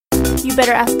You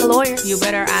better ask a lawyer. You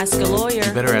better ask a lawyer.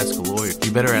 You better ask a lawyer.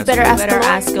 You better ask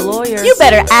a lawyer. You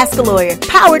better ask a lawyer.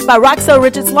 Powered by Roxell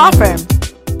Richards Law Firm.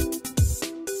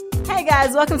 Hey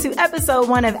guys, welcome to episode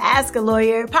 1 of Ask a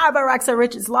Lawyer, powered by Roxell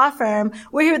Richards Law Firm.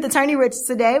 We're here with Attorney Rich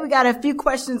today. We got a few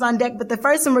questions on deck, but the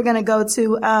first one we're going to go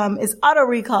to is auto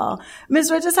recall.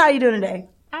 Ms. Richards, how are you doing today?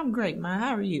 I'm great, Ma.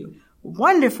 How are you?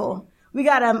 Wonderful. We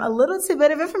got a little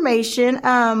tidbit of information.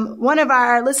 One of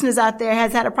our listeners out there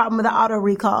has had a problem with the auto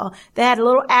recall. They had a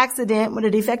little accident with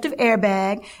a defective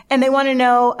airbag, and they want to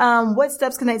know what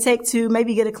steps can they take to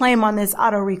maybe get a claim on this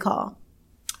auto recall.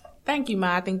 Thank you,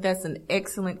 Ma. I think that's an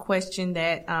excellent question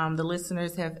that the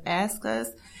listeners have asked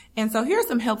us. And so here are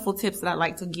some helpful tips that I'd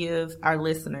like to give our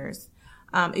listeners.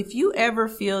 If you ever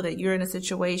feel that you're in a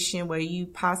situation where you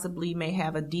possibly may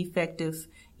have a defective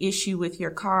issue with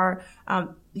your car,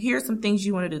 here's some things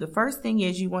you want to do. The first thing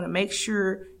is you want to make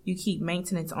sure you keep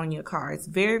maintenance on your car. It's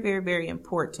very, very, very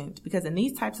important because in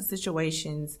these types of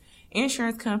situations,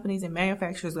 insurance companies and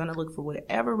manufacturers are going to look for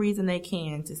whatever reason they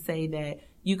can to say that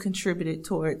you contributed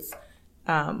towards,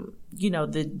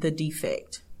 the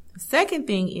defect. The second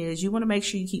thing is you want to make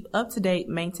sure you keep up-to-date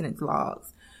maintenance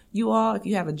logs. You all, if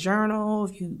you have a journal,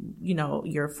 if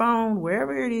your phone,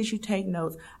 wherever it is you take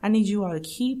notes, I need you all to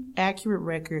keep accurate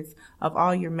records of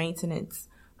all your maintenance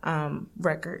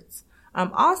records.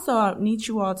 Also, I need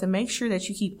you all to make sure that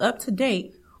you keep up to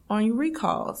date on your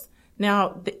recalls.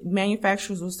 Now, the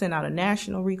manufacturers will send out a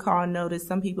national recall notice.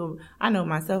 Some people, I know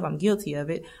myself, I'm guilty of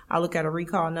it. I look at a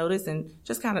recall notice and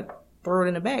just kind of throw it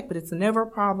in the back, but it's never a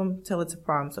problem till it's a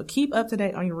problem. So keep up to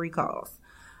date on your recalls.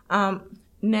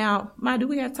 Now, Ma, do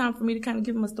we have time for me to kind of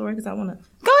give them a story? Because I want to.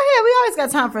 Go ahead. We always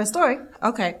got time for a story.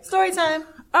 Okay. Story time.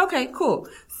 Okay, cool.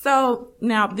 So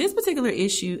now this particular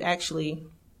issue, actually,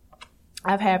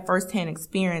 I've had firsthand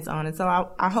experience on it. So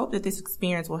I hope that this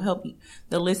experience will help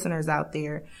the listeners out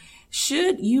there.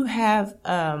 Should you have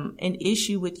an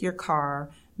issue with your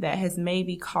car that has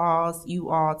maybe caused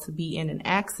you all to be in an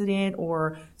accident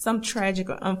or some tragic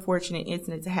or unfortunate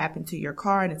incident to happen to your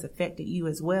car and it's affected you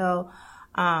as well,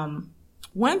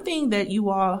 one thing that you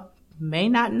all may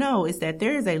not know is that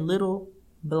there is a little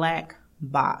black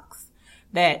box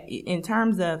that in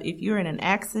terms of if you're in an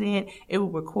accident, it will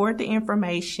record the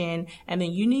information and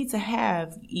then you need to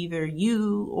have either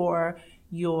you or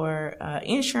your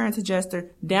insurance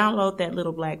adjuster download that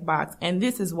little black box. And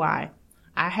this is why.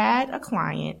 I had a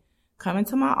client come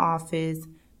into my office.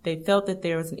 They felt that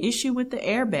there was an issue with the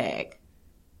airbag.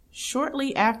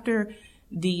 Shortly after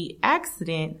the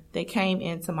accident, they came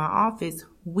into my office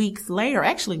weeks later,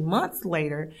 actually months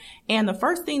later, and the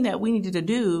first thing that we needed to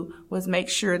do was make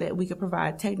sure that we could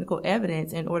provide technical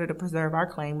evidence in order to preserve our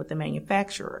claim with the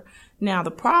manufacturer. Now,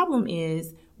 the problem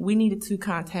is we needed to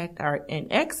contact an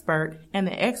expert, and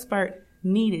the expert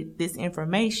needed this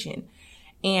information.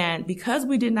 And because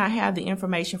we did not have the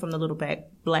information from the little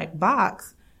black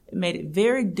box, it made it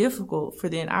very difficult for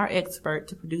then our expert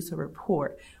to produce a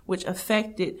report, which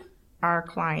affected our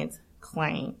client's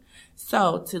claim.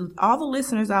 So to all the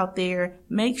listeners out there,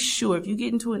 make sure if you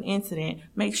get into an incident,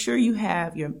 make sure you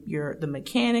have the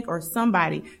mechanic or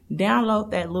somebody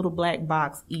download that little black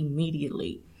box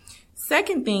immediately.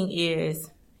 Second thing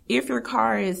is if your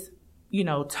car is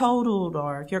totaled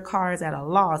or if your car is at a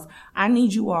loss, I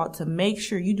need you all to make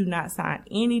sure you do not sign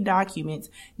any documents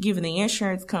giving the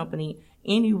insurance company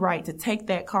any right to take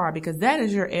that car because that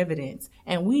is your evidence.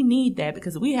 And we need that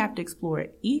because we have to explore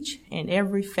each and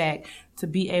every fact to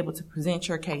be able to present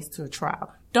your case to a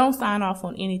trial. Don't sign off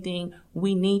on anything.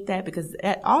 We need that because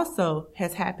that also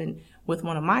has happened with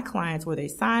one of my clients where they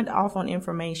signed off on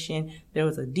information. There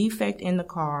was a defect in the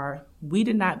car. We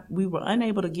were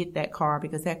unable to get that car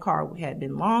because that car had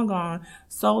been long gone,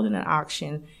 sold in an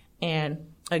auction.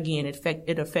 And again,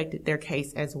 it affected their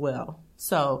case as well.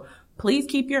 So please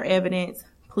keep your evidence.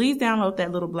 Please download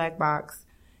that little black box.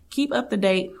 Keep up to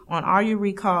date on all your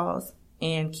recalls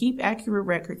and keep accurate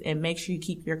records and make sure you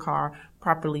keep your car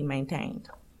properly maintained.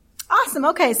 Awesome.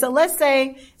 Okay. So let's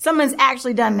say someone's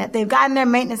actually done that. They've gotten their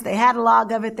maintenance. They had a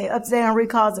log of it. They up to date on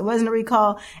recalls. It wasn't a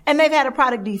recall and they've had a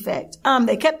product defect.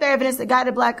 They kept their evidence. They got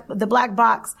the black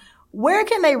box. Where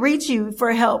can they reach you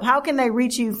for help? How can they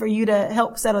reach you for you to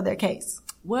help settle their case?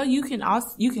 Well, you can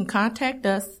contact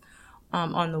us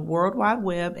on the World Wide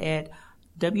Web at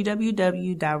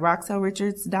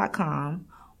www.roxellrichards.com,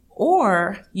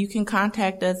 or you can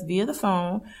contact us via the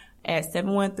phone at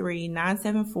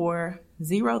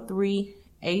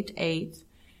 713-974-0388.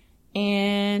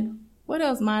 And what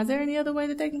else, Ma? Is there any other way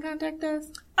that they can contact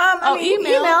us?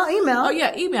 Email. Oh,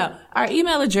 yeah, email. Our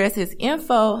email address is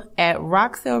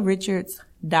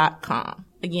info@roxellrichards.com.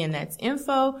 Again, that's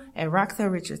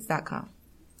info@roxellrichards.com.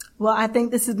 Well, I think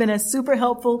this has been a super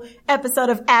helpful episode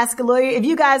of Ask a Lawyer. If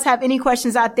you guys have any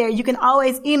questions out there, you can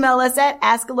always email us at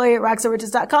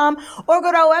askalawyer@roxoriches.com or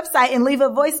go to our website and leave a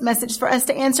voice message for us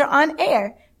to answer on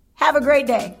air. Have a great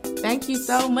day. Thank you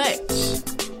so much.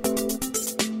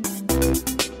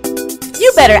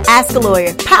 You better ask a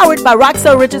lawyer. Powered by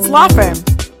Roxo Riches Law Firm.